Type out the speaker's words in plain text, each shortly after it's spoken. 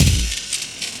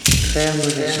Ferme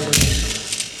des sons.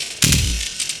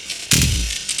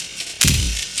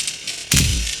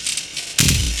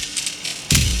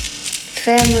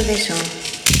 Ferme des sons.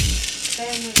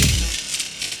 Ferme des sons.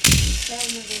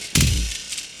 Ferme des sons.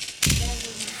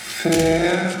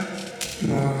 Faire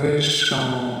mauvais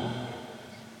son.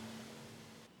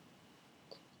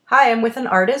 Hi, I'm with an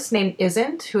artist named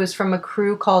Isn't, who is from a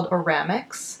crew called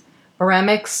Oramics.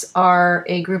 Oramics are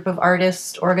a group of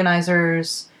artists,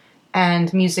 organizers,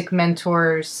 and music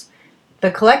mentors.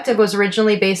 The collective was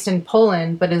originally based in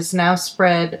Poland, but is now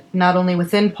spread not only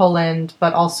within Poland,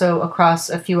 but also across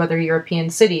a few other European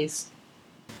cities.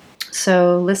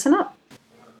 So listen up.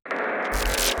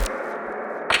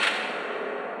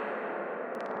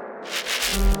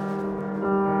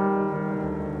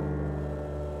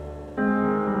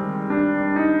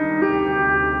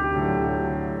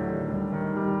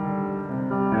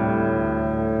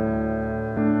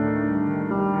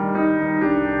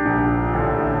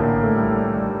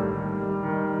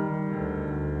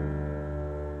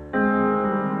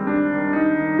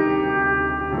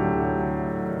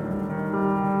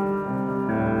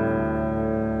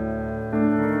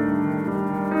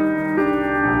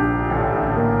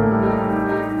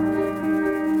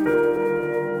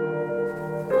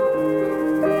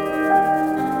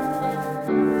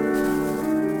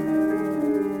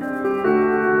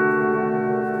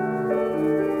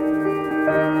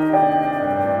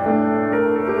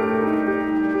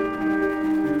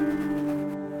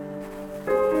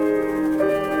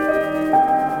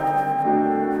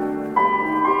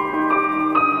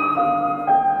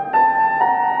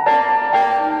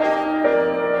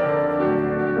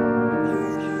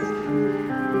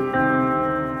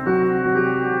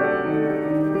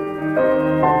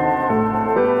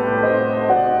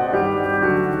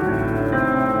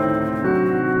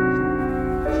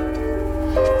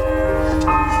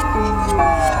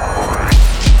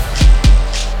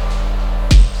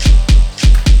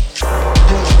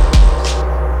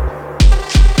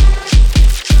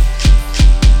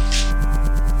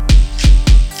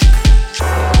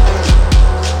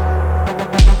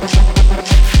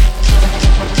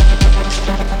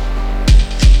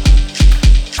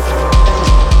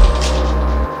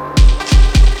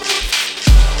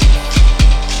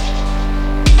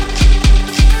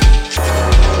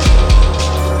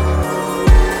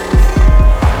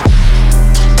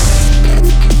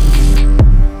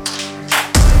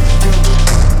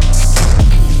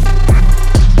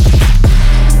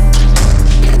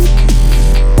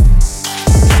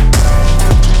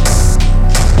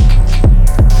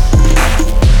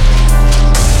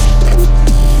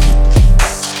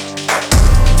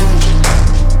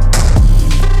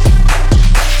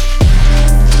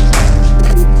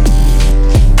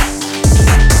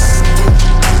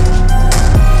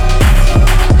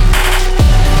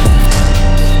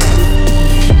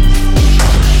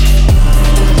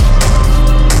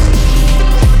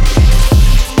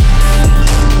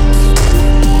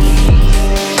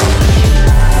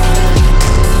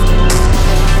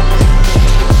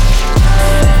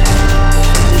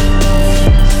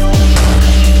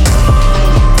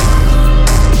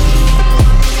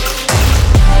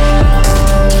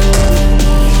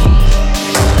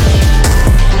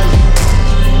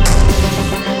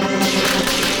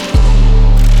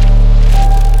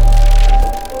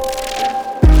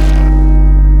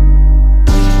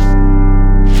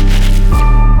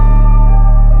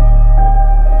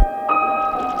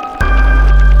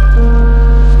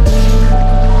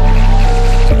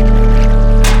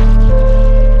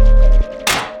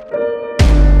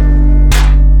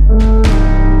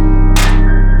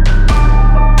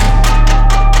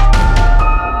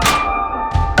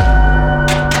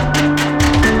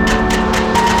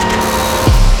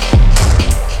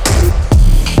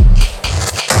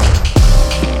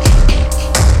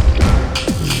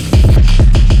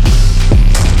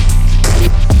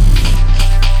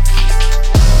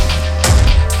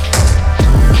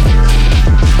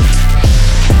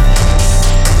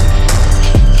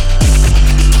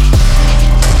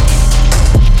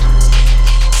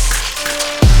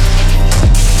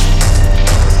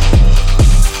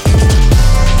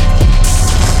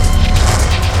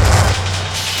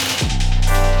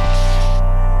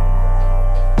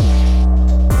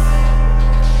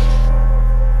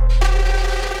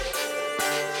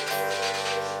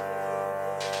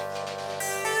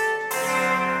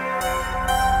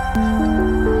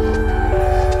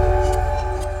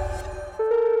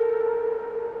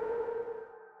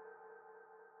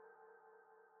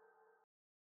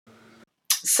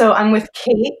 So I'm with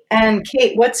Kate, and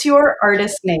Kate, what's your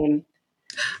artist name?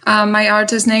 My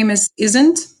artist name is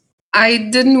Isn't. I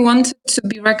didn't want to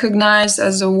be recognized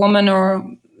as a woman or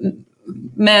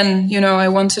man. I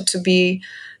wanted to be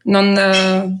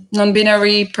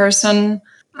non-binary person.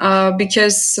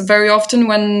 Because very often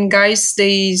when guys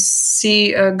they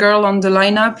see a girl on the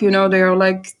lineup, they are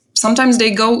like, sometimes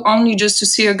they go only just to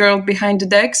see a girl behind the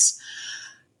decks.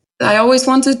 I always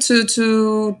wanted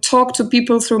to talk to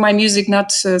people through my music,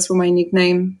 not through my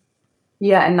nickname.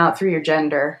 Yeah, and not through your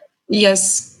gender.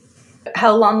 Yes.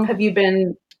 How long have you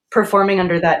been performing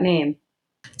under that name?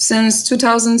 Since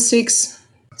 2006.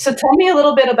 So tell me a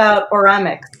little bit about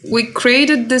Oramics. We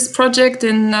created this project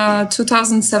in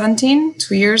 2017,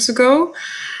 2 years ago,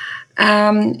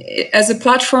 as a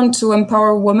platform to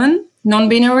empower women,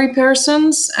 non-binary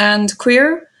persons, and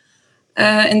queer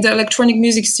in the electronic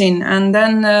music scene. And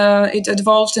then it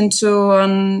evolved into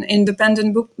an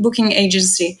independent booking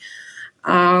agency.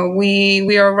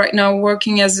 We are right now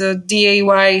working as a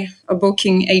DIY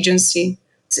booking agency.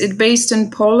 It's based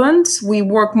in Poland. We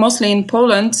work mostly in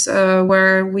Poland,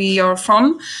 where we are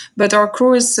from, but our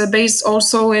crew is based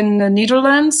also in the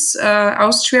Netherlands,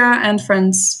 Austria, and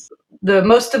France.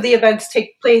 Most of the events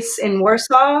take place in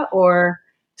Warsaw or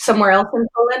somewhere else in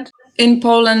Poland? In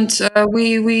Poland,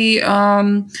 we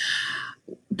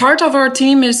part of our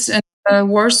team is in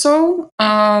Warsaw.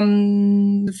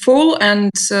 Full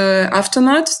and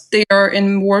Aftermath, they are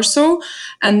in Warsaw,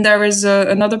 and there is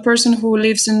another person who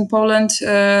lives in Poland.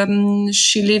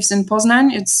 She lives in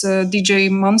Poznan. It's DJ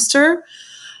Monster,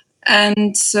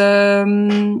 and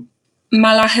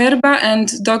Malaherba and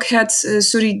Doghead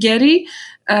Surigeri.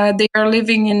 They are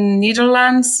living in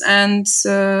Netherlands and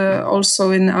also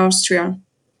in Austria.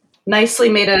 Nicely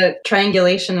made a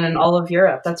triangulation in all of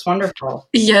Europe. That's wonderful.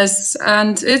 Yes,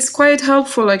 and it's quite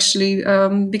helpful actually,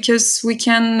 because we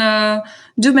can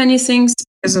do many things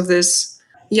because of this.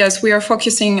 Yes, we are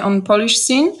focusing on Polish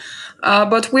scene,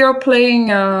 but we are playing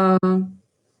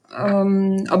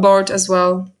abroad as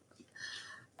well.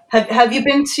 Have you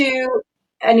been to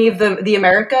any of the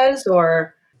Americas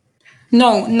or?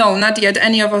 No, not yet.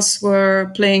 Any of us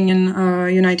were playing in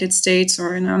United States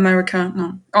or in America.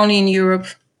 No, only in Europe.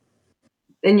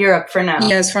 In Europe for now?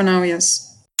 Yes, for now, yes.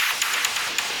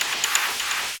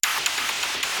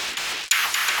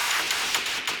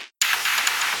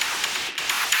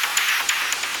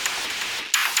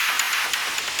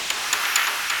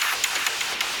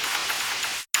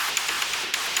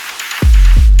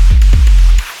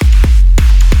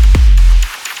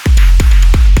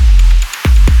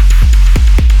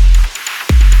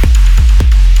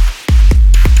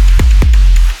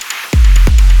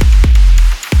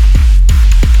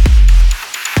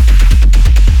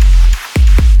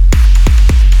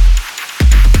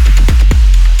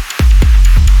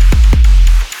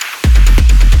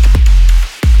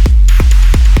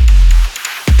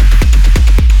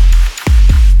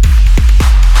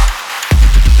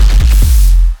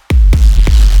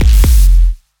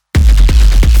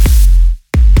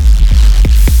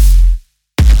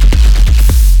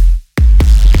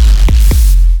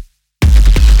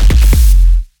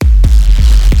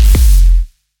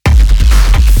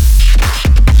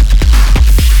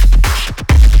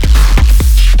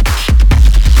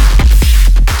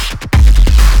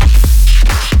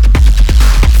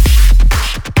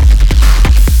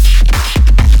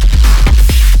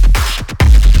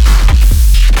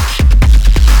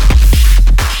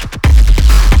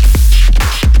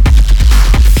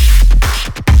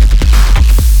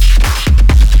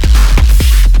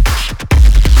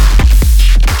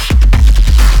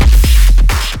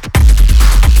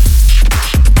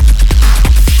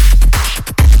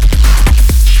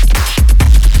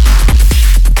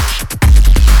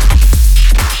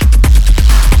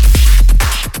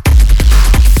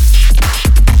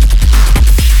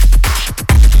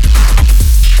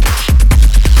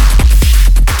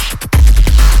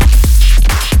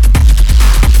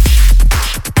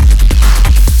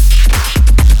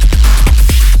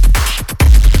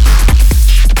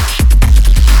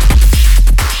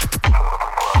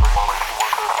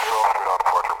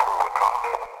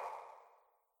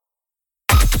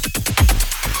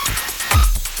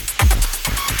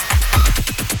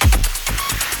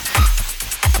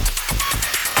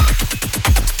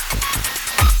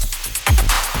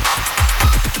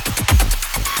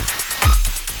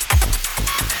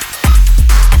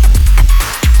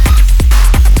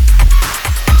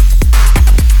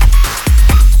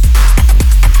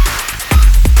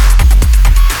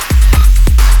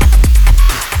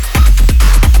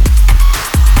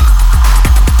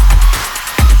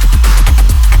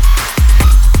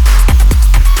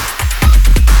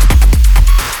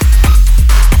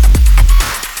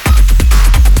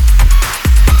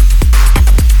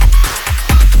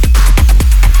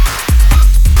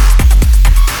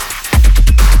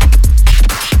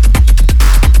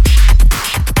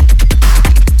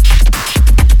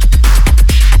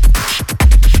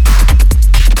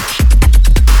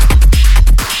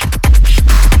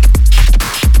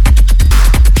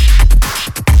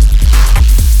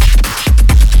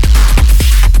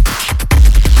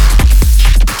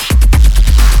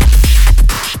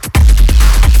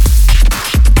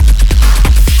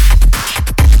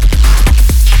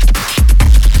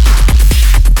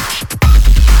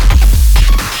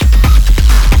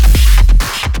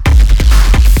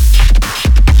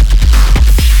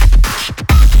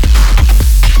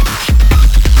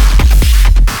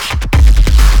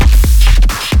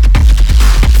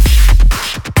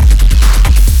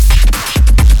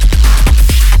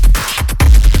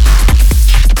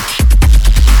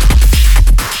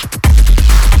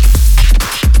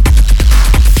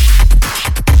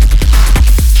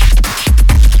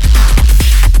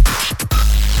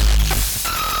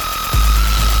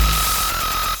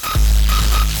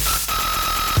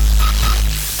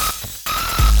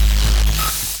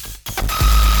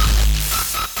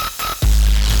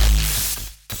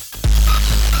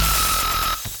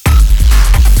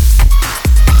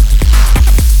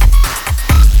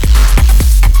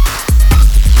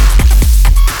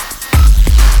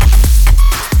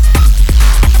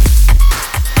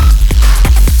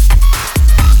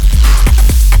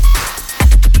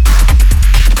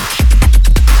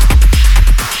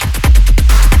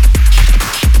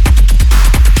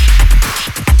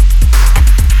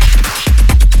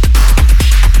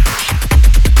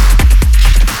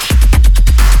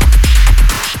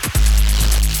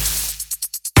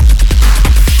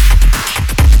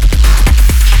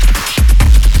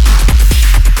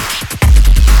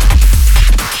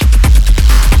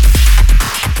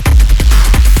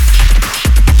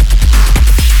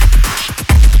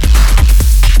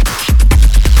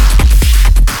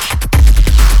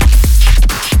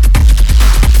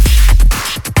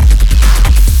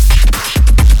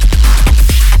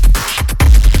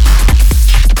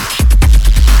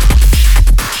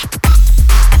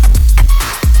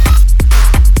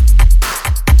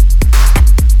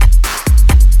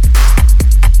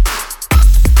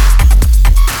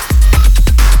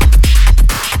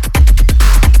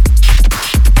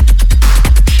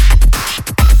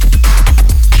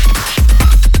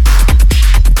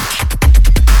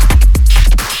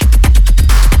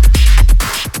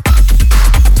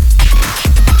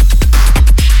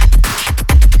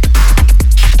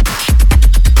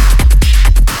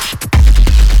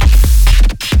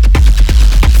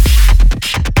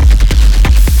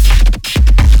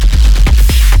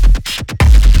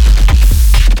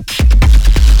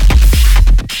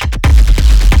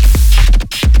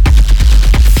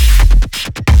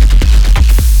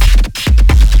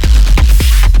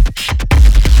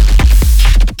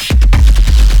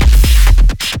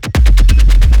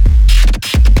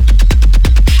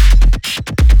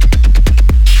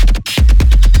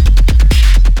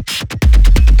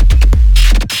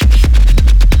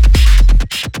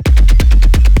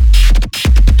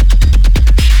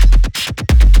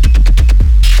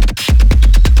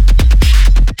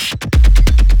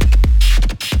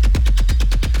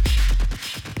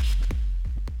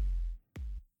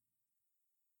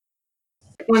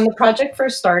 project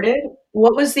first started,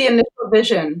 what was the initial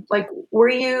vision? Like,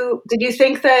 did you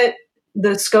think that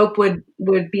the scope would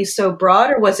be so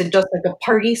broad, or was it just like a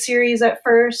party series at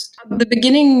first? At the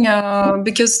beginning,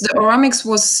 because the Oramics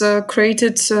was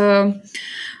created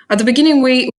at the beginning,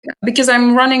 because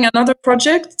I'm running another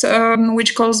project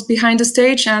which calls Behind the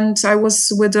Stage, and I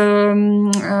was with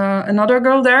another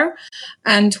girl there,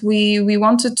 and we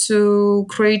wanted to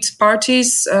create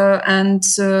parties and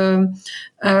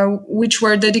which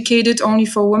were dedicated only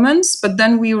for women. But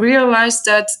then we realized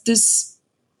that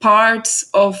part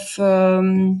of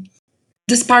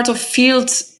this part of field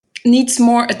needs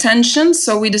more attention,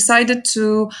 so we decided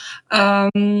to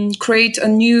create a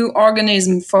new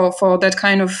organism for that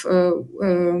kind of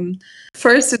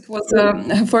first it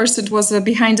was a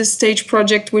behind the stage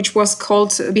project which was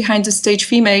called Behind the Stage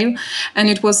Female, and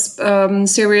it was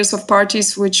series of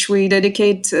parties which we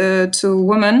dedicate to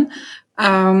women,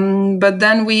 but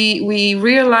then we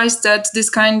realized that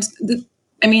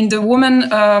the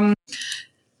women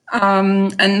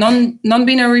and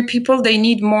non-binary people, they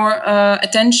need more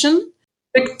attention.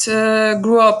 It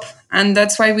grew up, and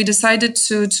that's why we decided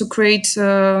to create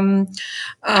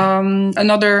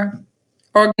another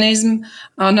organism,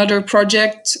 another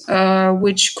project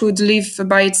which could live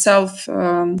by itself.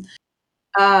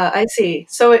 I see.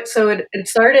 So it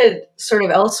started sort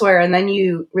of elsewhere, and then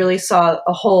you really saw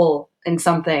a hole in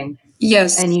something.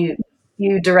 Yes. And you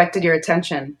directed your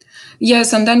attention.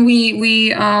 Yes, and then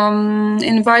we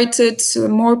invited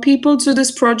more people to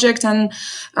this project, and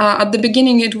at the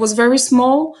beginning it was very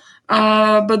small,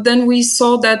 but then we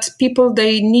saw that people,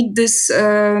 they need this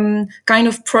kind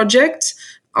of project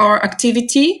or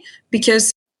activity,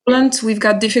 because in Poland we've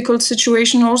got difficult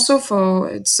situation also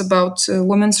it's about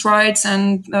women's rights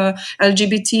and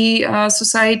LGBT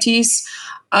societies.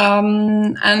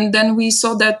 And then we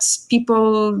saw that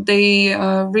people, they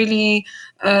really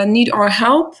need our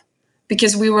help,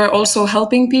 because we were also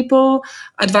helping people,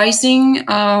 advising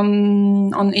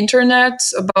on internet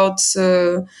about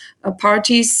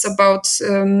parties, about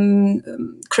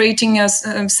creating a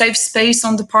safe space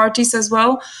on the parties as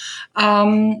well.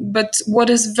 But what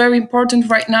is very important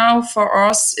right now for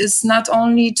us is not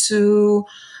only to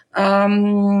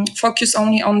focus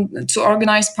only on to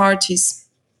organize parties,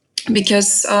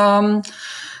 because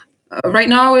right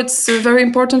now it's very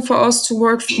important for us to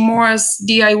work more as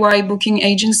DIY booking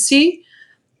agency.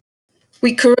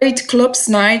 We curate clubs,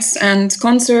 nights, and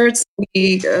concerts.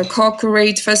 We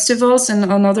co-curate festivals and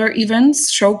other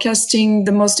events, showcasing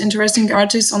the most interesting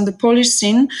artists on the Polish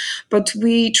scene. But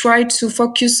we try to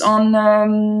focus on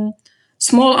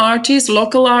small artists,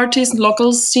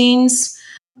 local scenes.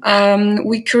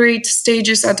 We create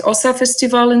stages at OSA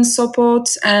Festival in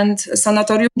Sopot and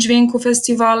Sanatorium Dźwięku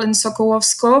Festival in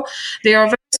Sokołowsko. They are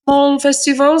very small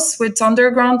festivals with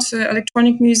underground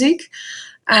electronic music.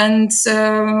 And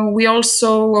we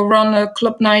also run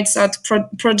club nights at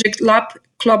Project Lab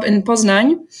Club in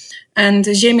Poznań and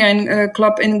Ziemia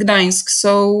Club in Gdańsk.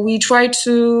 So we try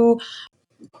to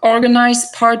organize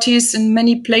parties in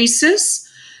many places.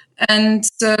 And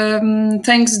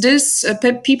thanks this,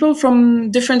 people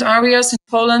from different areas in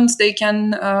Poland, they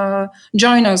can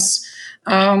join us.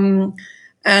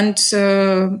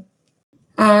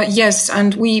 Yes,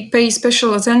 and we pay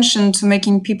special attention to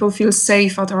making people feel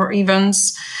safe at our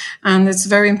events, and it's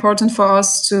very important for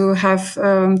us to have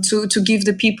to give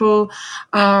the people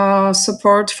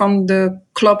support from the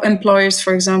club employers.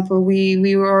 For example,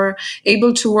 we were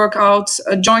able to work out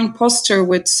a joint poster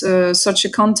with such a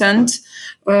content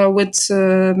with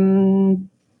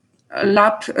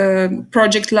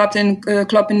Project Lab in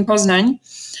Club in Poznań.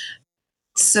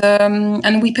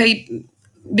 And we pay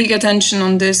big attention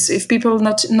on this. If people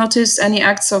notice any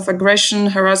acts of aggression,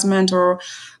 harassment, or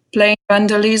plain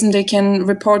vandalism, they can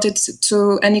report it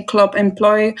to any club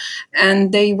employee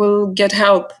and they will get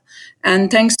help. And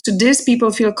thanks to this,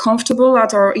 people feel comfortable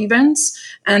at our events,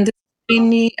 and it's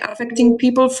mainly affecting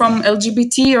people from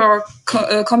LGBT or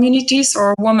communities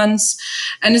or women's.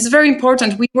 And it's very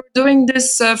important. We were doing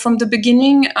this from the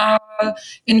beginning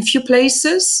in few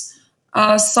places.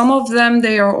 Some of them,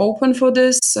 they are open for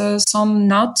this, some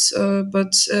not,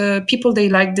 but people, they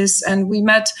like this. And we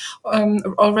met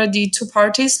already 2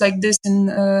 parties like this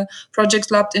in Project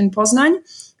Lab in Poznań.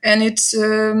 And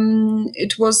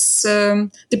it was,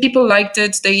 the people liked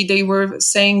it. They were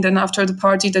saying then after the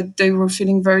party that they were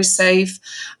feeling very safe.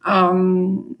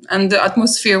 And the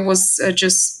atmosphere was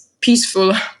just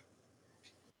peaceful.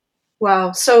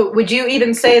 Wow. So would you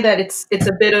even say that it's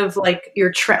a bit of like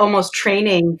you're almost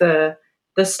training the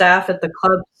staff at the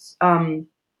clubs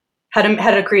how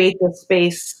to create this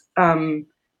space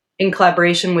in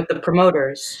collaboration with the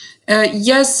promoters?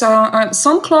 Yes,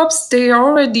 some clubs, they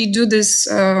already do this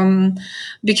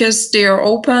because they are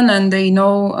open and they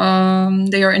know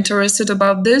they are interested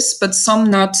about this, but some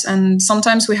not. And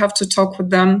sometimes we have to talk with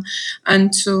them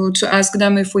and to ask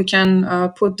them if we can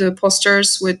put the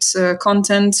posters with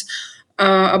content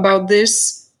about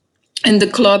this in the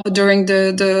club during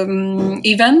the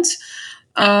event.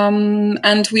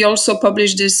 And we also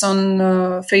publish this on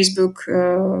Facebook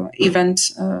event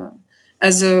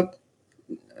as a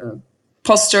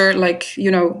poster, like,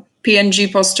 you know,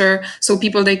 PNG poster, so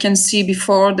people, they can see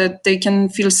before, that they can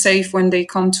feel safe when they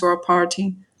come to our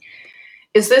party.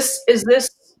 Is this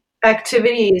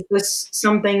activity, is this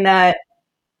something that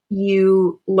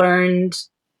you learned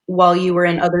while you were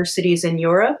in other cities in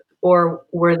Europe, or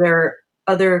were there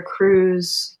other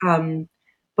crews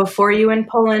before you in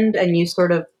Poland and you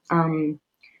sort of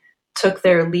took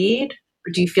their lead?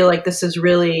 Or do you feel like this is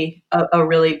really a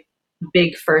really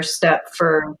big first step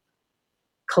for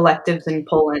collectives in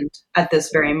Poland at this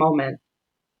very moment?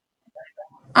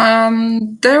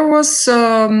 There were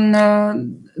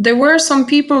some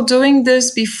people doing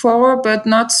this before, but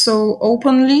not so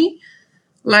openly,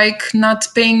 like not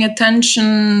paying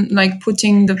attention, like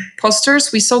putting the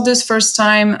posters. We saw this first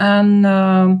time in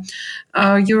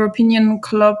a European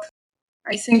club.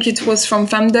 I think it was from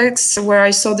Femdex where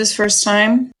I saw this first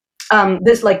time.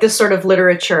 This sort of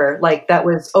literature, like that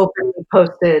was openly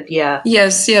posted, yeah.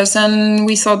 Yes, and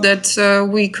we thought that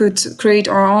we could create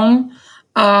our own,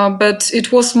 but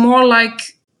it was more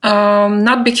like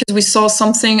not because we saw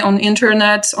something on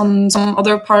internet on some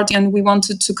other party and we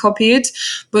wanted to copy it,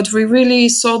 but we really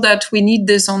saw that we need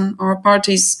this on our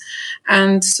parties.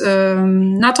 And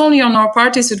not only on our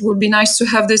parties, it would be nice to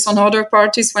have this on other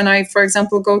parties. When I, for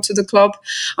example, go to the club,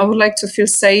 I would like to feel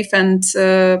safe and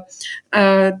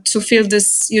to feel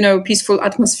this, you know, peaceful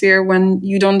atmosphere when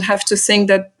you don't have to think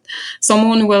that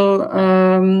someone will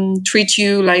treat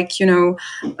you like, you know,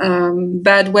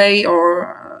 bad way,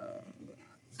 or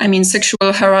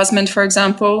sexual harassment, for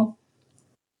example.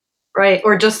 Right,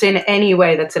 or just in any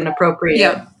way that's inappropriate.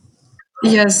 Yeah.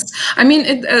 Yes, I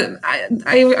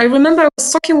remember I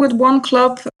was talking with one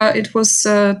club. It was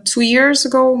 2 years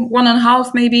ago,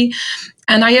 1.5 maybe,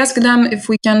 and I asked them if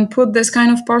we can put this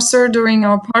kind of poster during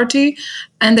our party,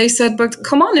 and they said, "But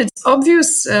come on, it's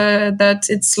obvious that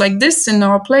it's like this in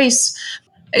our place."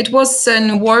 It was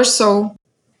in Warsaw.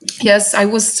 Yes, I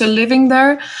was still living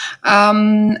there,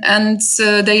 and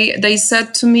they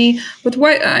said to me, "But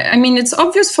why? I mean, it's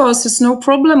obvious for us. It's no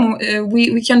problem.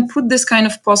 We can put this kind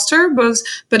of poster,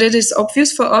 but it is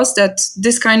obvious for us that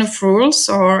this kind of rules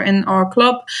are in our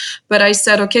club." But I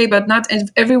said, "Okay, but not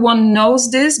everyone knows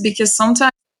this, because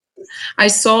sometimes I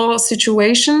saw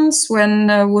situations when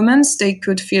women, they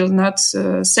could feel not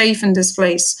safe in this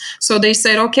place." So they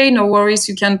said, "Okay, no worries,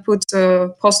 you can put a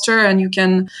poster and you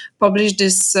can publish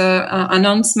this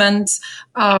announcement,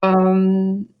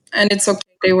 and it's okay."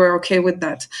 They were okay with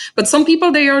that. But some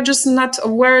people, they are just not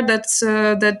aware that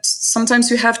that sometimes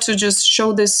you have to just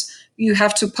show this. You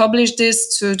have to publish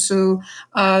this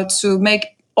to make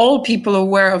all people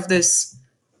aware of this.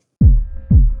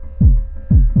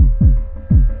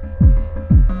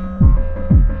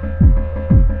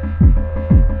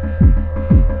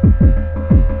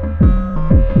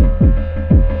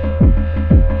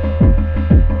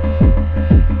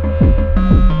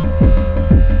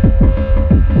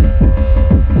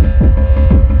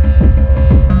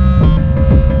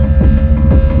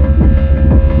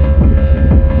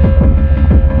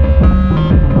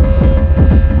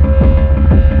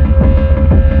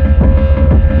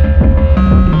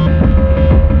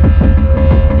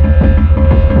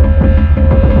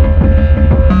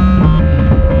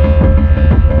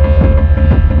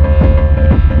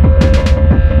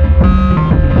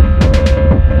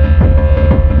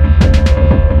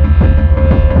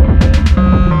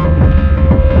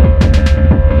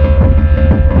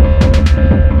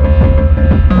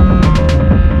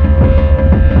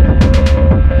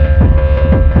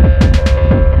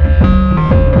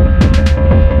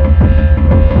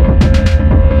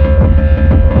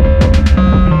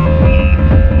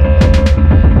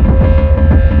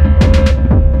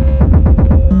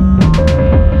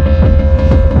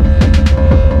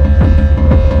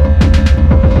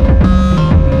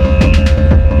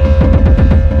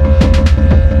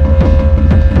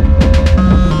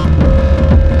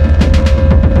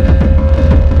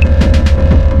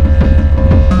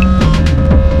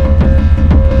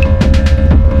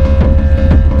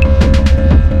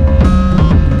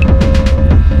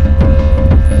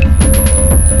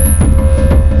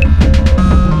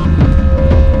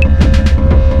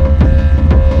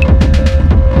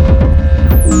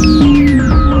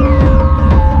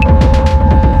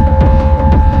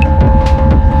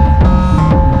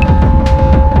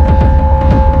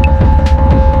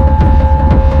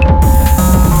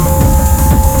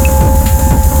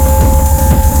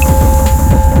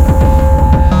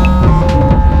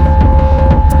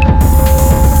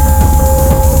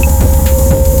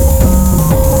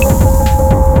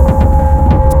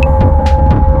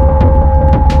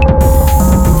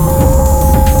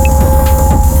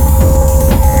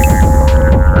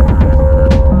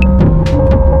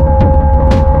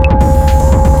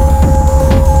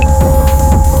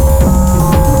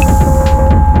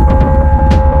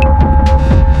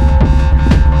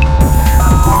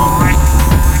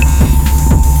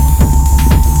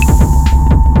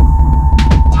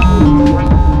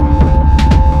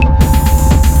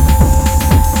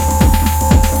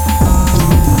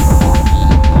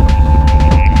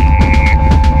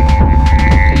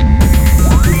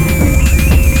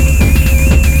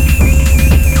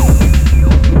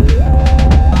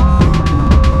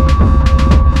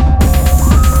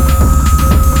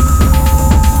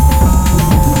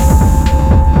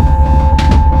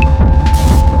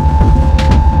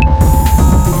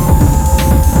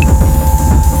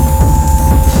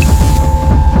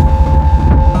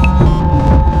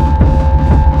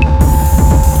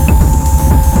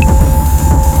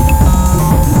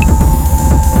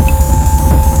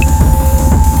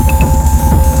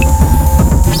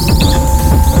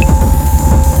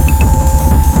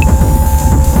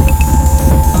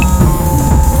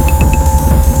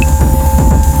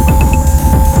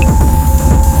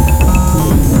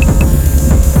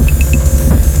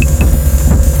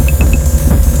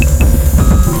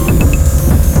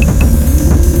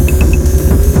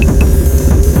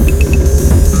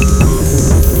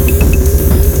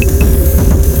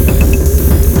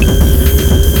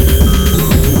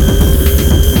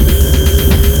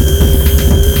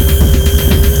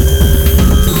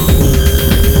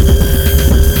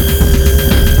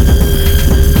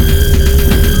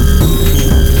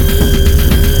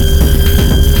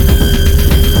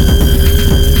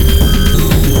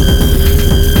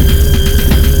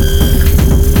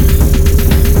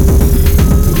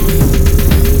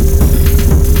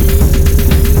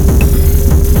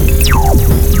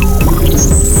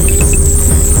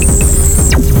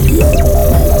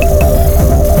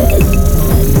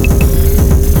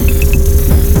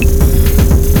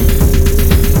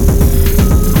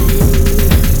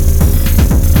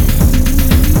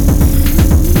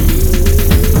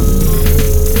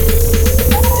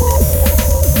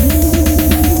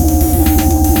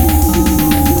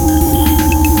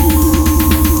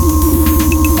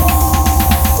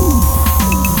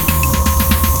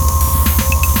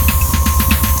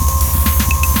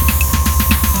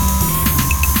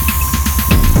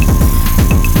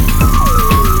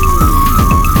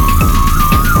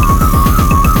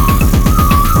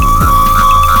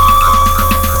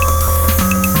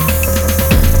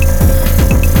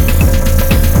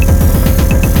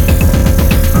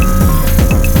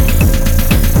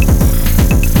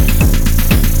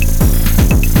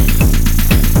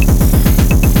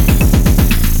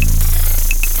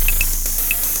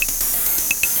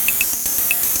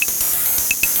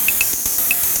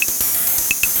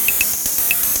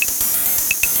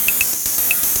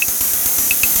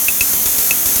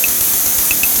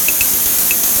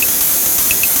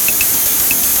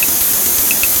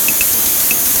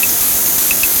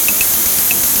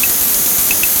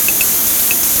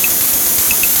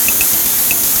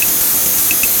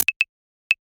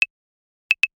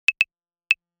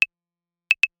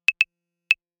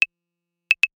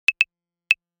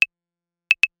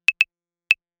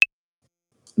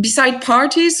 beside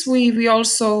parties, we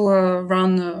also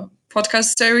run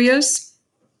podcast series.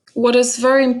 What is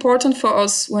very important for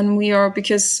us when we are,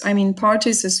 because I mean,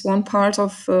 parties is one part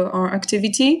of our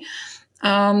activity.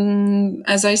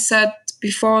 As I said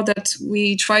before, that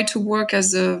we try to work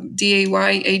as a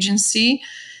DIY agency,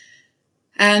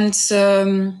 and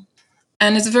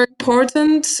it's very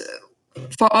important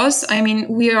for us. I mean,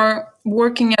 we are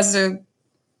working as a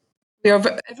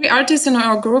every artist in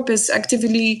our group is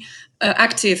actively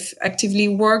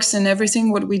works in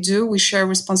everything what we do. We share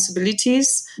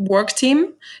responsibilities, work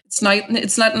team. It's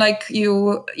not like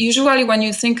you usually when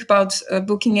you think about a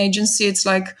booking agency, it's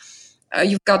like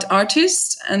you've got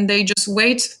artists and they just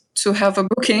wait to have a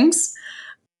bookings.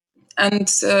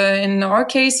 And in our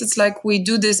case, it's like we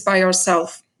do this by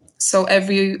ourselves. So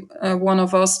every one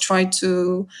of us try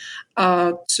to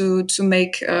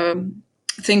make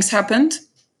things happen,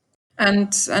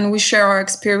 and we share our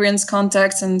experience,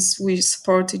 contacts, and we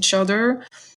support each other.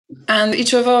 And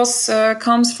each of us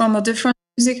comes from a different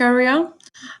music area,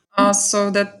 so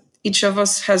that each of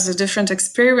us has a different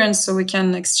experience, so we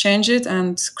can exchange it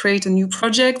and create a new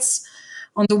projects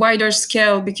on the wider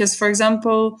scale. Because, for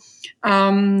example,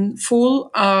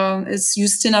 Full is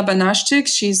Justina Banaszczyk.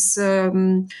 She's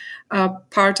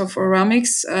part of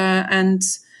Oramics, and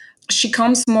she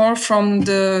comes more from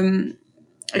the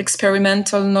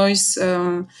experimental noise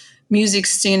music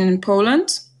scene in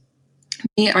Poland.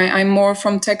 I'm more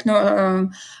from techno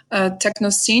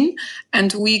scene,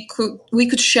 and we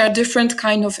could share different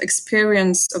kind of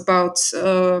experience about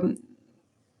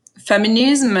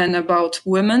feminism and about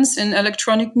women's in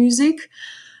electronic music.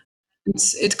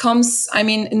 It comes, I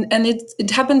mean, and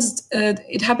it happens.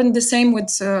 It happened the same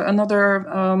with another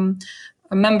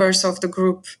members of the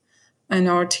group and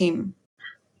our team.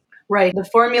 Right. The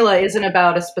formula isn't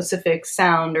about a specific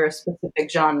sound or a specific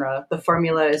genre. The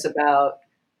formula is about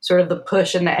sort of the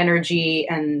push and the energy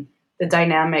and the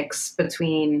dynamics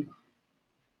between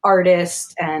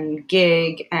artist and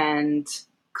gig and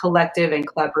collective and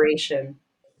collaboration.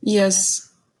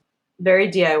 Yes. Very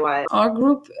DIY. Our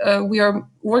group, we are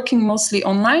working mostly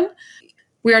online.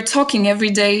 We are talking every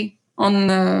day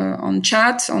on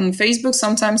chat, on Facebook.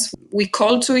 Sometimes we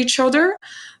call to each other,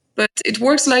 but it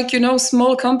works like,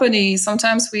 small company.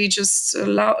 Sometimes we just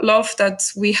love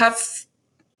that we have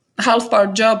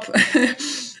half-part job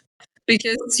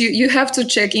because you have to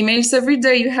check emails every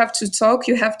day. You have to talk.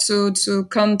 You have to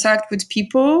contact with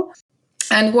people.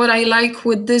 And what I like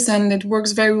with this, and it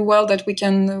works very well, that we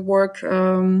can work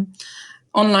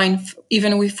online,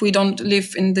 even if we don't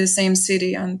live in the same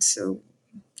city. And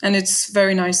it's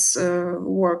very nice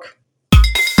work.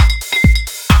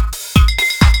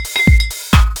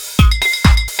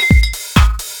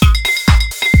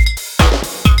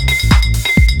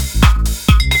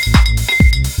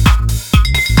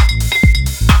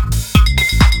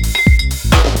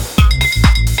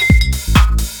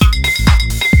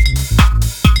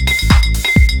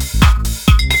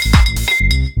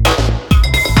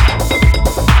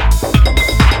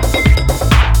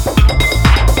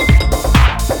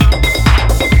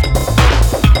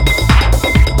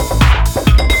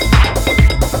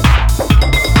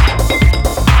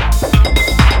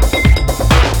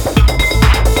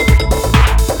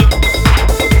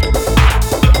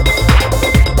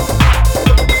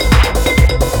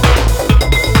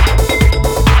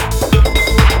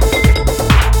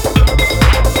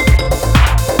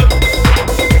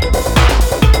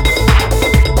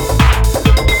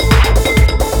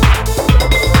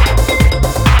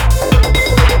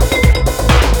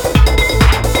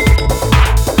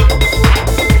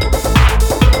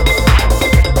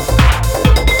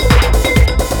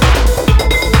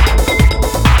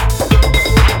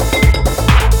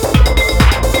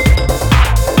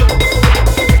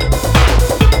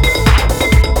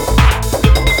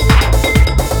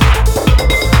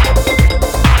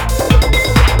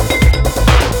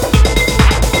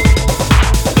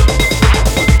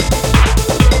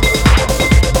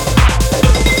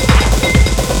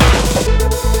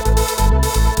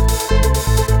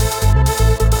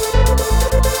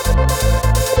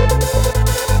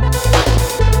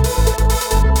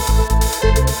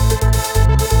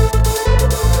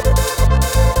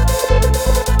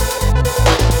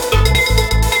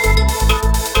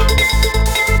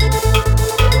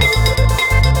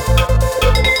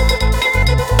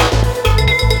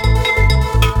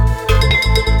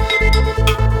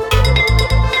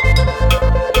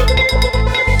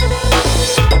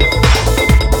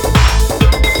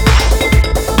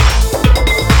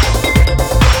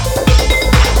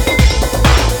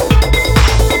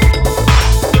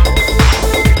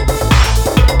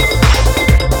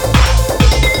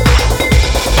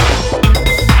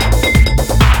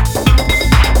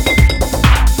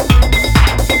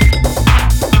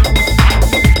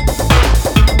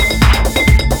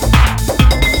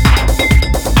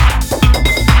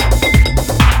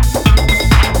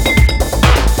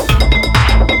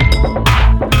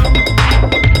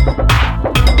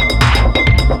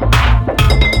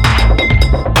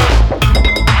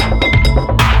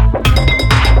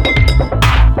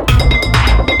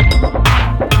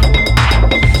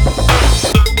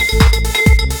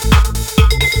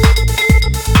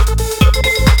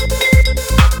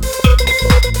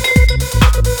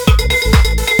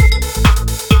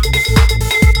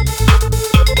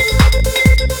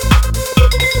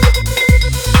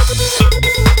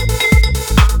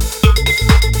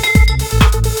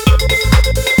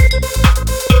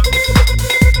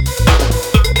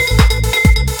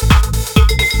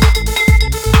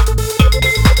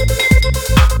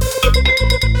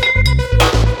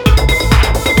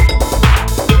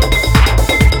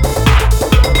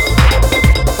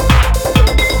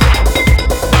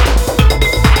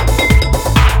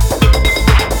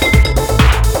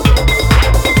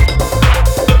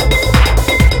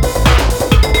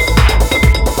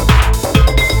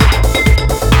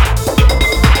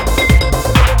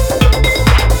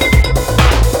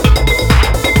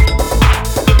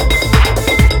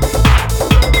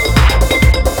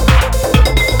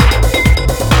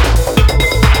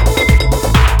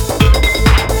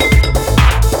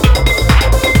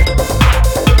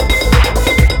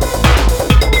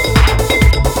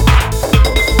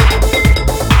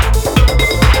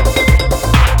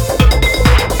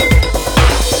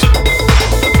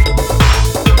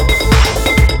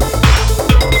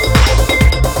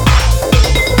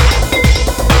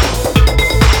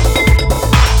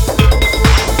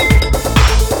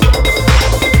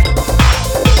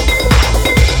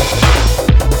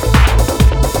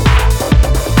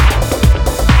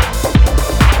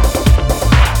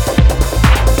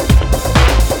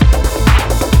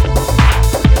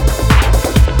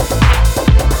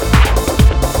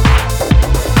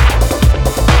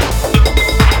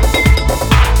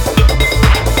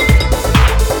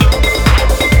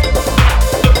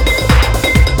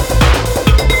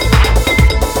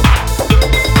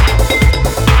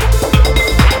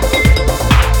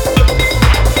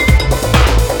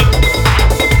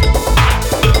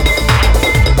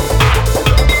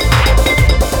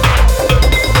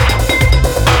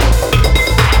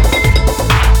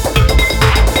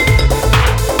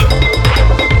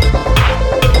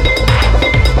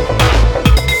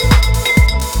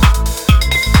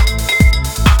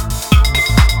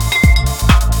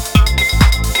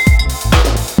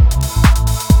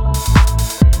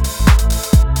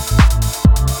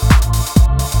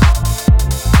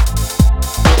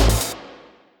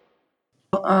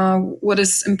 what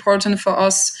is important for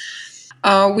us.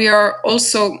 We are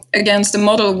also against the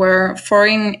model where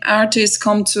foreign artists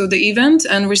come to the event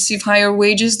and receive higher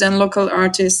wages than local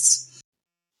artists.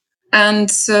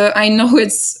 And I know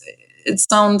it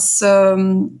sounds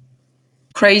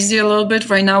crazy a little bit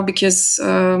right now because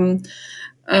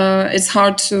it's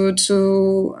hard to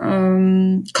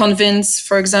convince,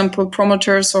 for example,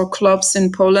 promoters or clubs in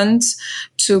Poland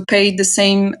to pay the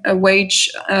same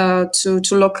wage to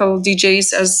local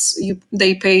DJs as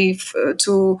they pay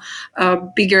to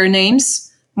bigger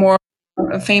names, more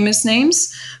famous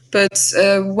names. But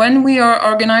when we are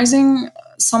organizing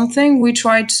something, we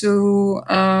try to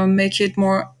make it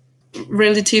more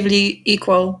relatively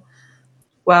equal.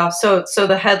 Wow. So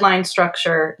the headline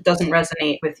structure doesn't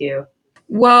resonate with you.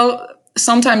 Well,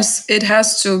 sometimes it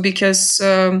has to because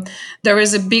there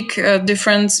is a big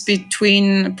difference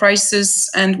between prices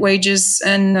and wages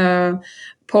in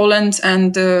Poland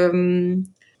and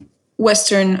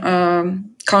Western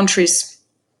countries.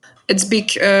 It's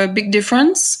big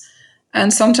difference,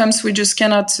 and sometimes we just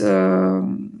cannot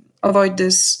avoid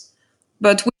this.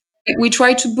 But we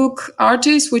try to book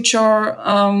artists which are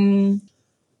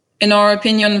in our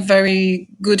opinion, very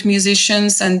good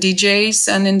musicians and DJs.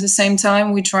 And in the same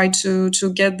time, we try to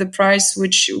get the price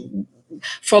which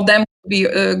for them will be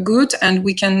good, and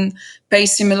we can pay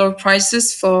similar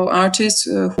prices for artists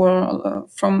who are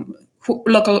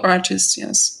local artists.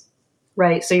 Yes.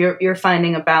 Right. So you're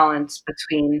finding a balance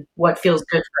between what feels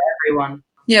good for everyone.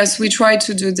 Yes, we try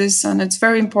to do this, and it's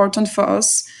very important for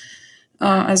us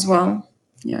as well.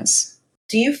 Yes.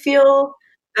 Do you feel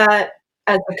that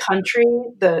as a country,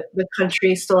 the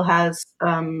country still has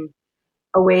a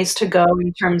ways to go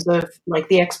in terms of like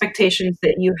the expectations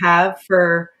that you have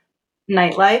for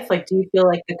nightlife? Like, do you feel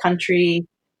like the country?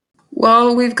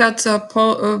 Well, we've got a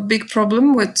big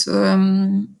problem with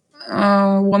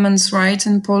women's rights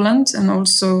in Poland, and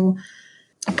also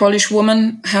Polish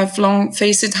women have long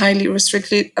faced highly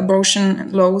restricted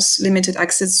abortion laws, limited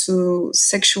access to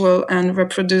sexual and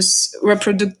reproductive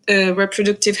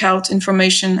health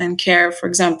information and care, for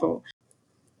example.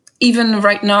 Even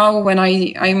right now, when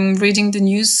I'm reading the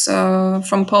news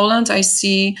from Poland, I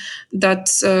see that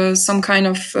some kind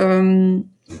of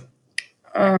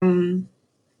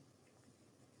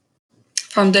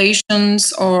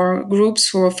foundations or groups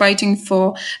who are fighting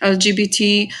for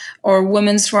LGBT or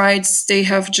women's rights, they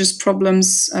have just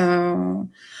problems.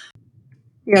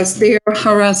 Yes, they are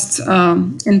harassed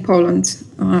in Poland,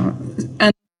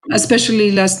 and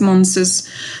especially last months.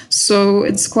 So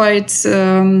it's quite,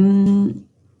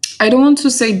 I don't want to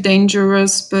say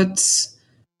dangerous, but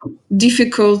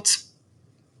difficult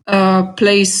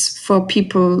place for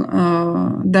people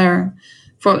there,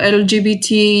 for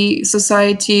LGBT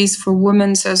societies, for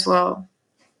women as well.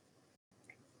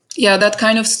 Yeah, that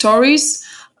kind of stories.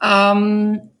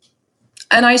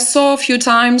 And I saw a few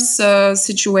times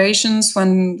situations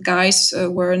when guys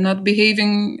were not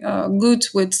behaving good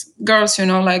with girls. You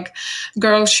know, like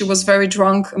girl, she was very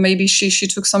drunk. Maybe she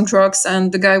took some drugs,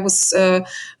 and the guy was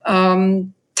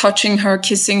touching her,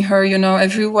 kissing her. You know,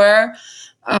 everywhere.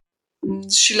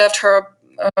 She left her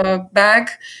bag.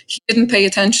 He didn't pay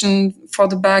attention for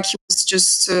the bag. He was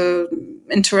just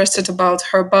interested about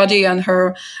her body and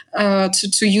her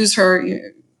to use her.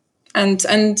 And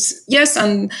yes,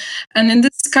 and in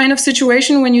this kind of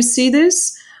situation, when you see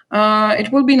this,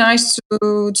 it will be nice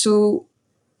to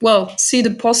well see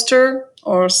the poster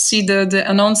or see the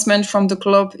announcement from the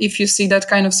club. If you see that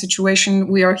kind of situation,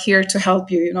 we are here to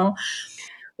help you. You know.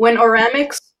 When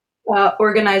Oramics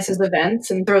organizes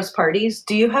events and throws parties,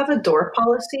 do you have a door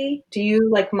policy? Do you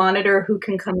like monitor who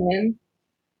can come in?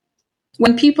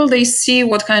 When people they see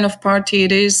what kind of party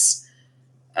it is,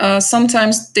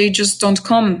 sometimes they just don't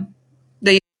come.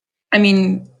 I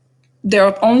mean, there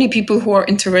are only people who are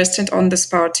interested on this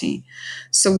party.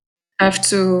 So we have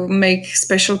to make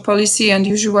special policy, and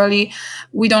usually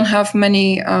we don't have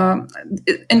many.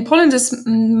 In Poland, it's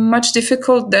much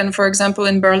difficult than, for example,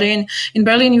 in Berlin. In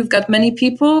Berlin, you've got many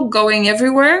people going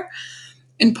everywhere.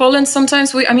 In Poland,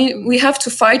 sometimes we have to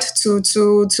fight to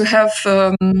have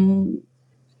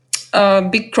a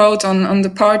big crowd on the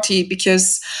party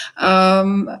because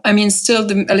still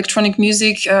the electronic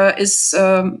music is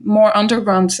more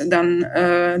underground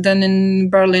than in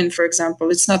Berlin, for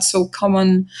example. It's not so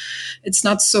common, it's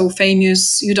not so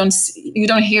famous. You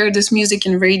don't hear this music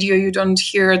in radio. You don't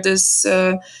hear this.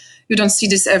 You don't see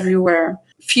this everywhere.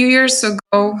 A few years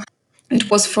ago, it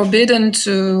was forbidden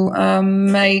to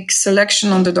make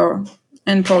selection on the door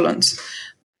in Poland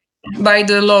by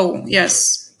the law.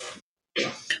 Yes.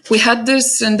 We had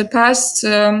this in the past,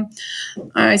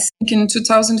 I think in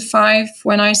 2005,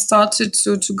 when I started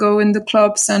to go in the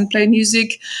clubs and play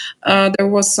music. There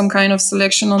was some kind of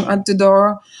selection at the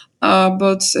door.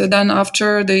 But then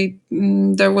after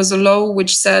there was a law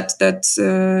which said that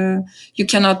you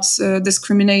cannot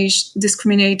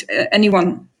discriminate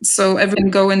anyone. So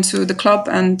everyone go into the club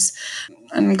and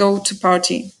go to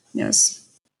party. Yes.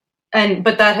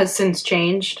 But that has since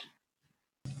changed.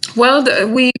 Well,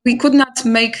 we could not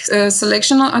make a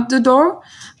selection at the door.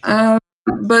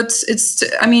 But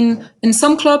in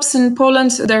some clubs in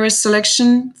Poland, there is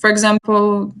selection. For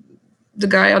example, the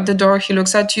guy at the door, he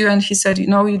looks at you and he said,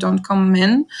 no, you don't come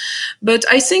in. But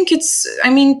I think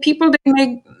people,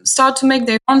 they start to make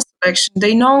their own selection.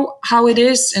 They know how it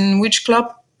is in which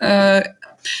club.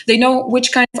 They know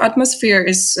which kind of atmosphere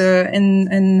is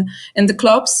in the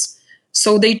clubs.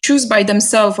 So they choose by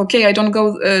themselves, okay, I don't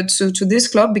go to this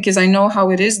club because I know how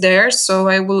it is there. So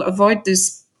I will avoid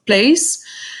this place.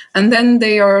 And then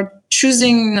they are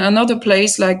choosing another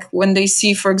place, like when they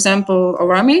see, for example,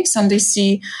 Oramics, and they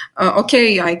see,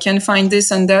 okay, I can find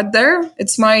this and that there.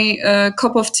 It's my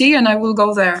cup of tea, and I will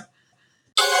go there.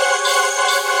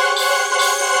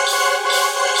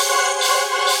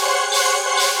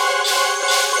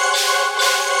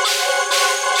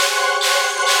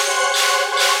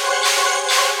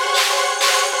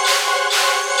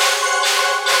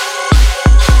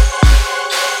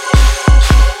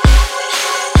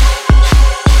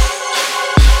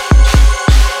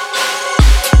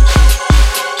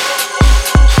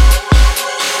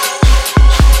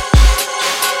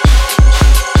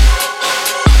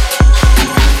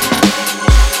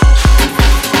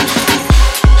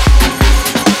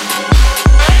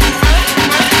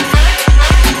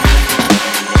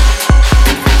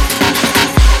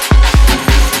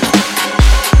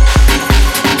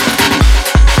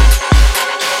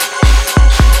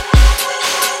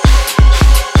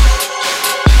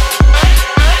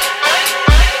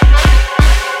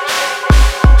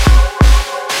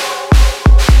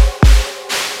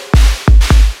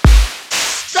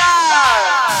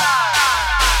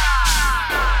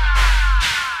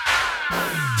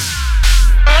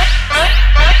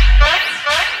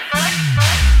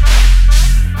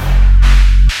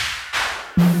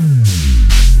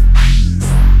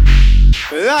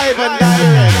 Live and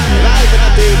direct, live and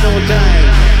until no time.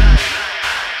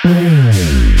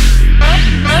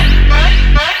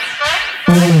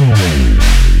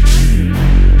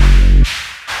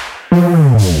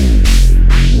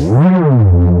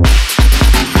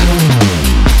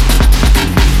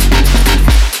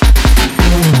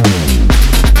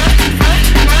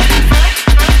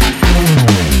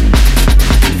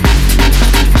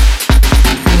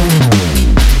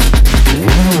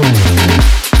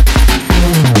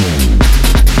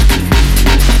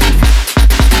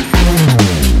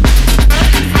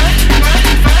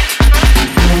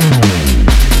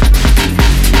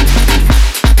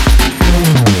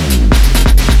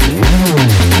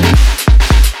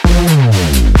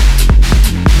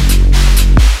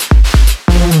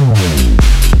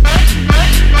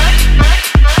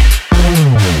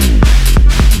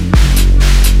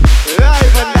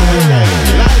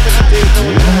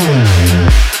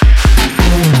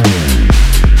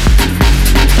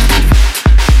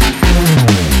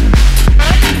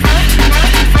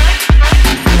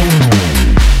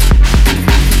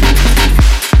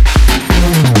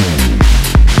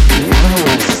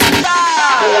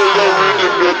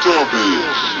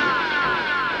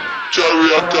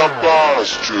 Chariot pass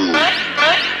through.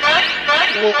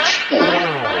 Looks full.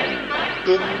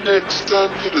 The next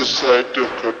time you decide to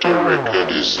cut a record,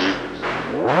 you see,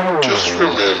 just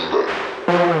remember,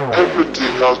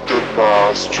 everything has to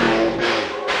pass through me.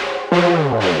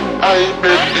 I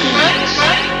make beats,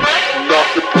 not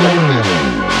the problem.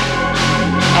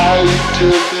 I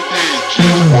tell the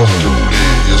DJs what to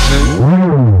play, you see.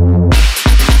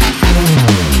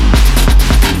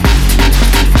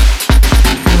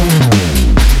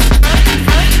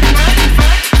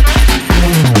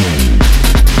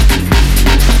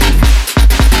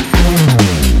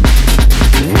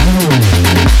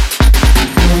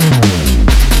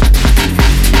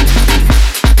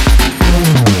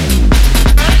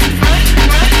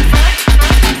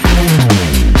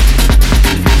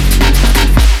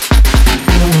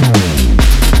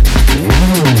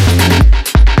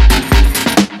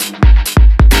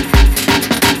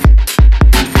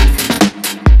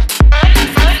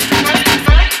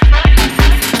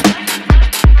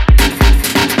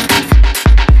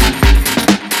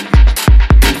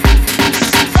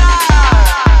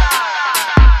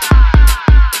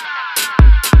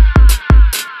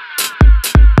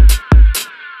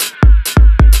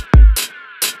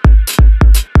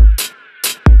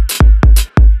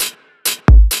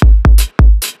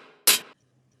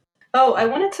 Oh, I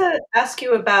wanted to ask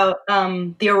you about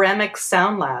the Oramics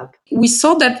Soundlab. We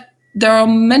saw that there are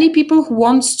many people who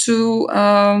want to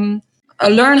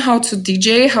learn how to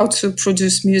DJ, how to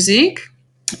produce music,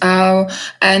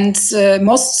 and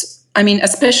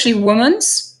especially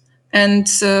women's. And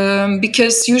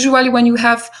because usually when you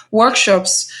have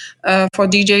workshops for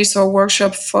DJs or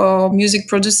workshop for music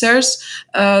producers,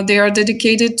 they are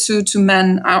dedicated to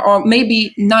men, or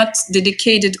maybe not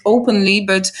dedicated openly,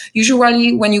 but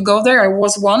usually when you go there, I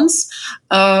was once,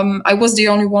 I was the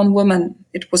only one woman.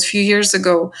 It was a few years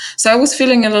ago, so I was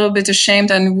feeling a little bit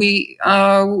ashamed, and we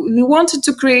wanted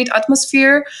to create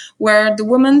atmosphere where the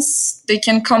women's they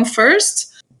can come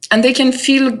first and they can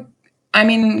feel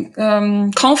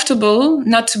comfortable,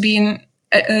 not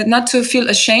to feel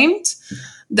ashamed,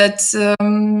 that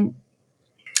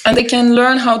and they can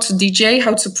learn how to DJ,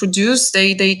 how to produce.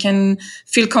 They can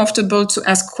feel comfortable to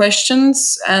ask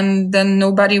questions, and then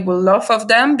nobody will laugh of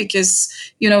them, because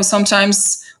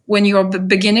sometimes when you're a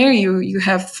beginner, you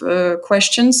have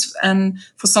questions, and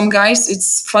for some guys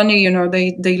it's funny.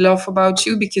 They laugh about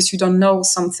you because you don't know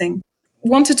something.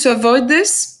 Wanted to avoid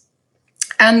this.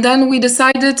 And then we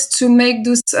decided to make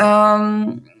these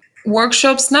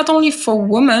workshops not only for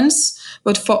women,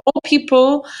 but for all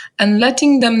people, and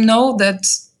letting them know that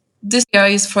this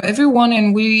area is for everyone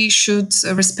and we should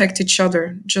respect each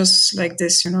other, just like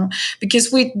this,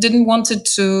 because we wanted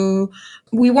to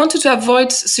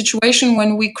avoid situation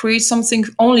when we create something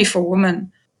only for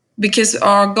women, because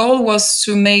our goal was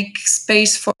to make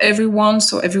space for everyone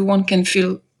so everyone can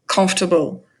feel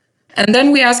comfortable. And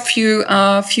then we asked few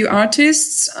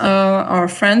artists, our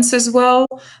friends as well,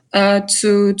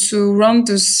 to run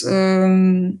these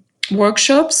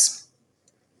workshops.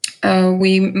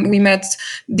 We met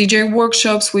DJ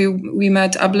workshops. We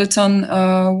met Ableton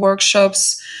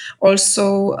workshops,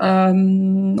 also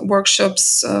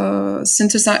workshops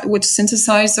with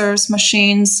synthesizers,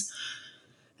 machines.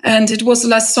 And it was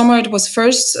last summer. It was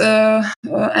first,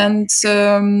 and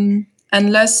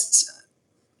last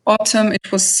autumn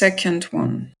it was second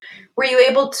one. Were you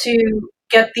able to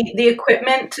get the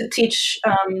equipment to teach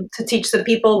the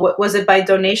people? What was it, by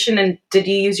donation, and did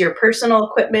you use your personal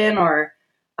equipment, or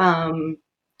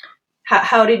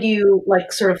how did you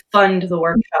sort of fund the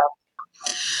workshop?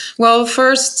 Well,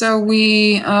 first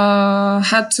we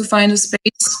had to find a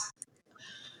space.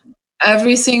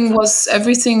 Everything was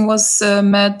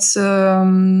met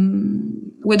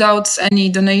without any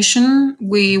donation.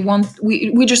 We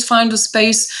just found a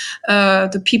space.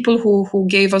 The people who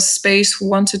gave us space, who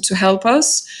wanted to help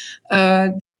us,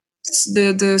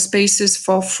 the spaces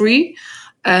for free.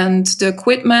 And the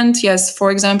equipment, yes,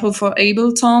 for example, for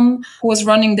Ableton, who was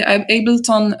running the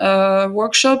Ableton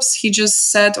workshops, he just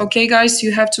said, okay, guys,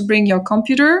 you have to bring your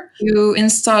computer, you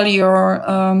install your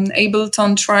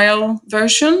Ableton trial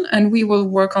version, and we will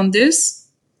work on this.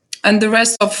 And the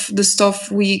rest of the stuff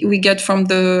we get from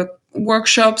the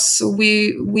workshops.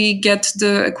 We get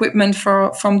the equipment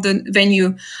from the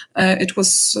venue. It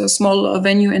was a small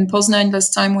venue in Poznan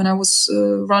last time when I was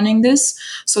running this.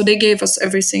 So they gave us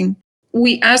everything.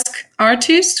 We ask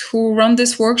artists who run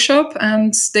this workshop,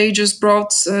 and they just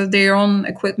brought their own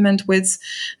equipment with,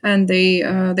 and they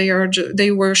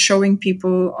were showing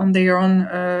people on their own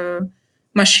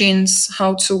machines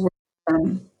how to work.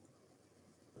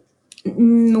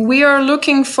 We are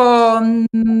looking for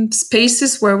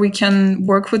spaces where we can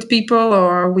work with people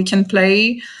or we can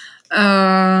play.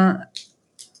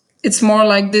 It's more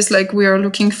like this, like we are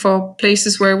looking for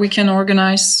places where we can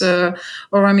organize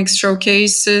Oramics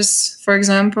showcases, for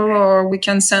example, or we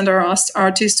can send our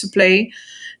artists to play.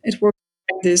 It works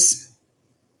like this.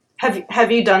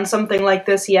 Have you done something like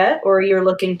this yet, or you're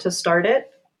looking to start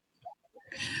it?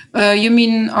 You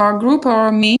mean our group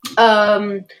or me?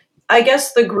 I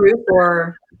guess the group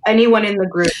or anyone in the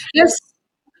group.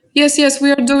 Yes,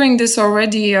 we are doing this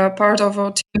already. Part of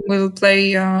our team will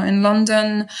play in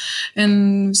London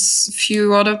and a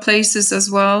few other places as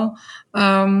well.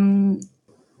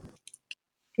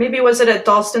 Maybe was it at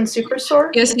Dalston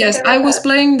Superstore? Yes. I was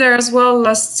playing there as well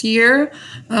last year.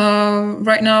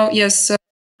 Right now, yes,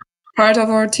 part of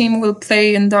our team will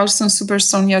play in Dalston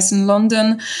Superstore, yes, in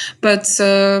London. But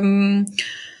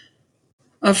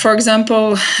for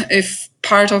example, if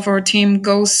part of our team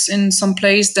goes in some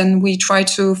place, then we try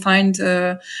to find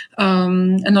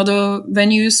another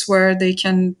venues where they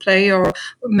can play or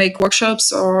make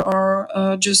workshops or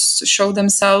just show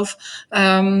themselves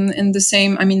in the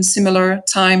same, similar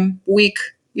time week,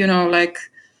 like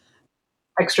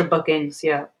extra bookings,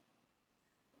 yeah.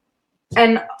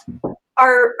 And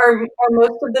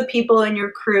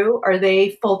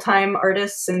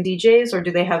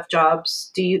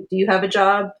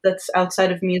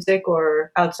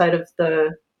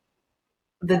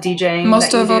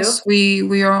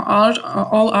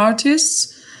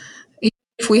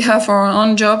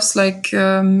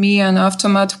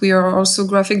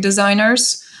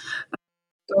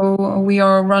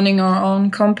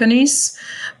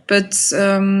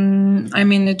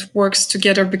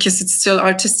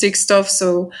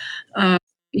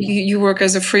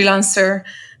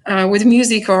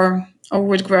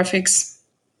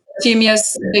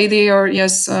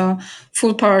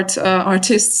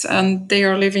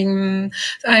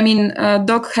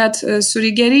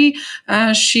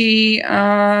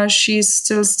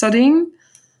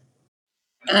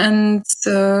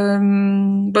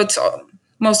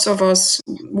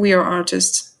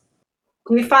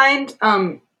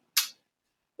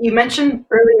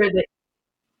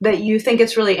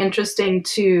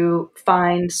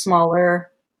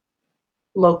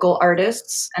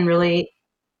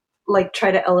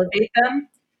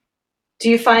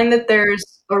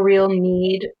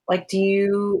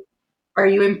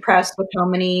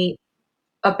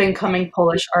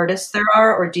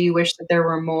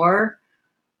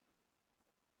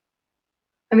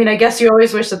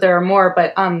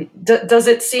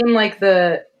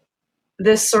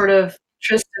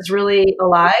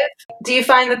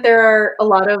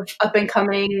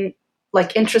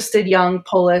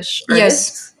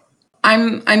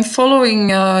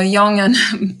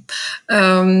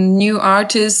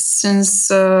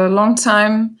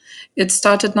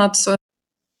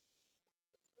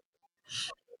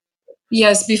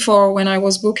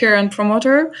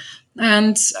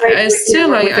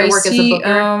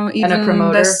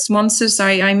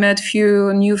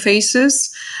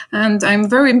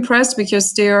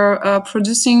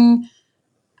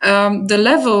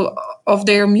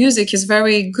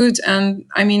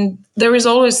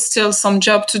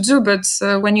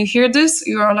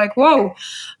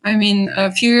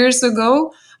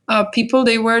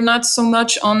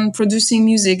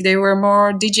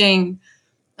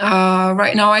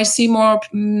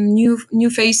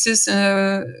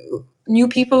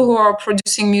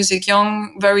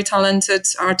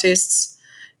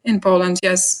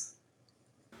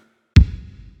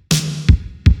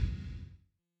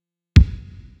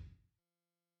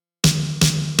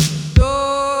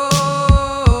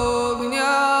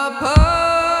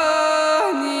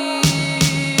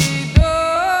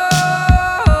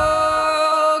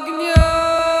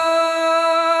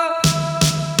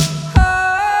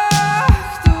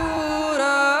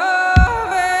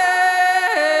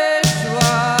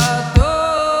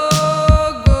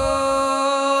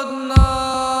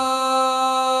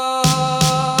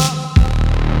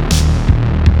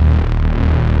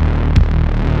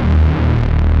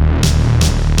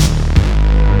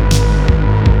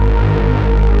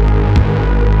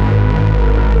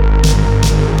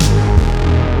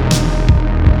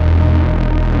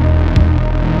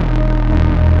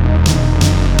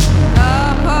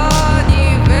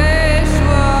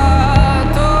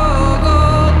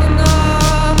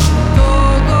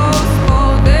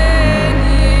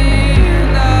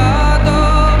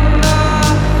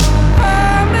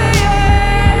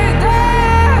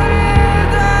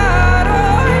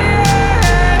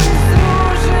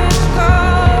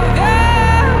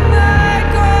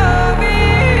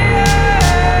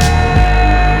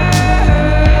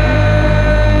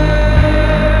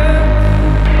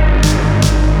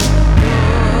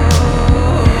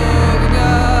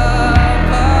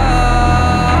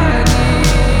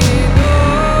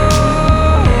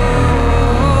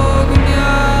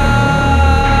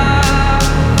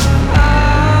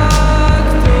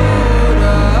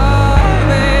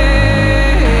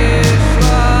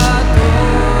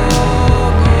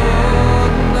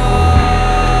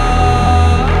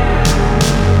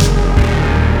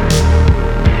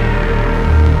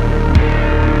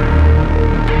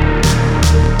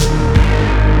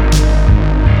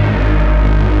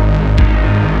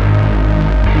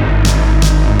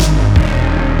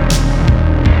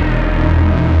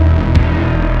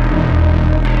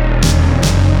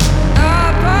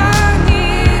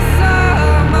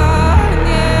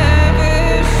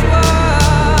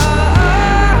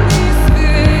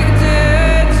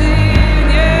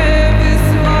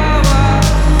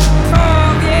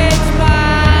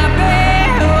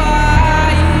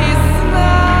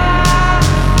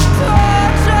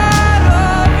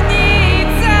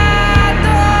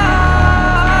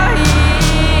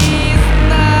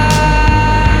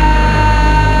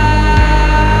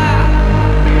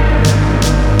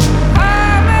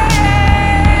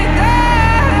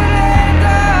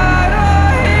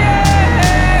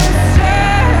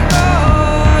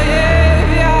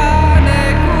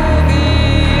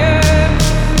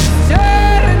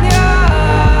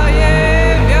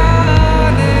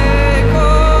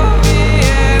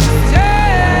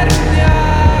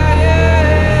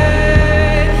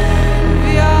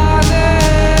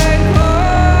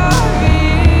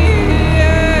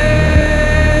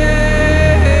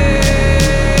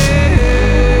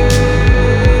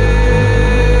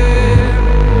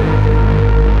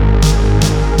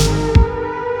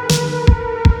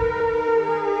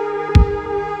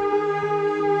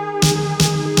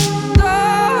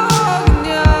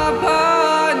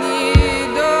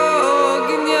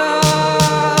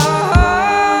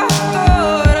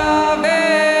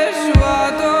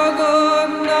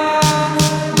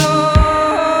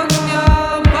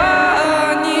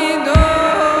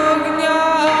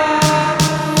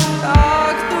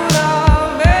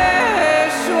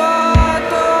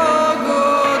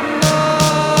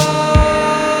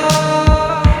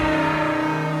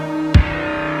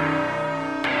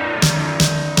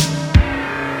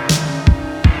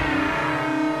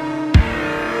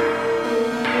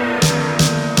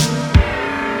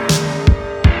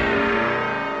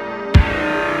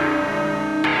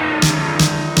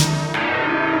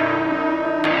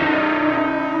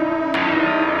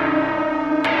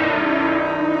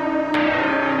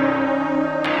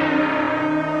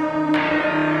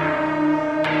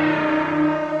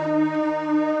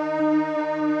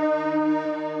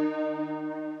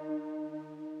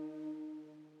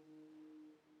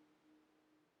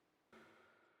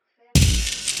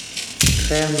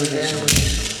Faire mauvais son.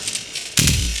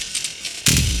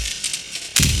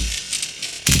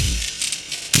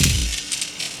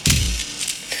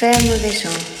 Faire mauvais son.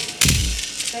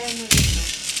 Faire mauvais son.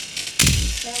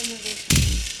 Faire mauvais son.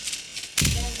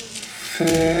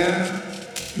 Faire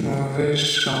mauvais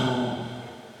son.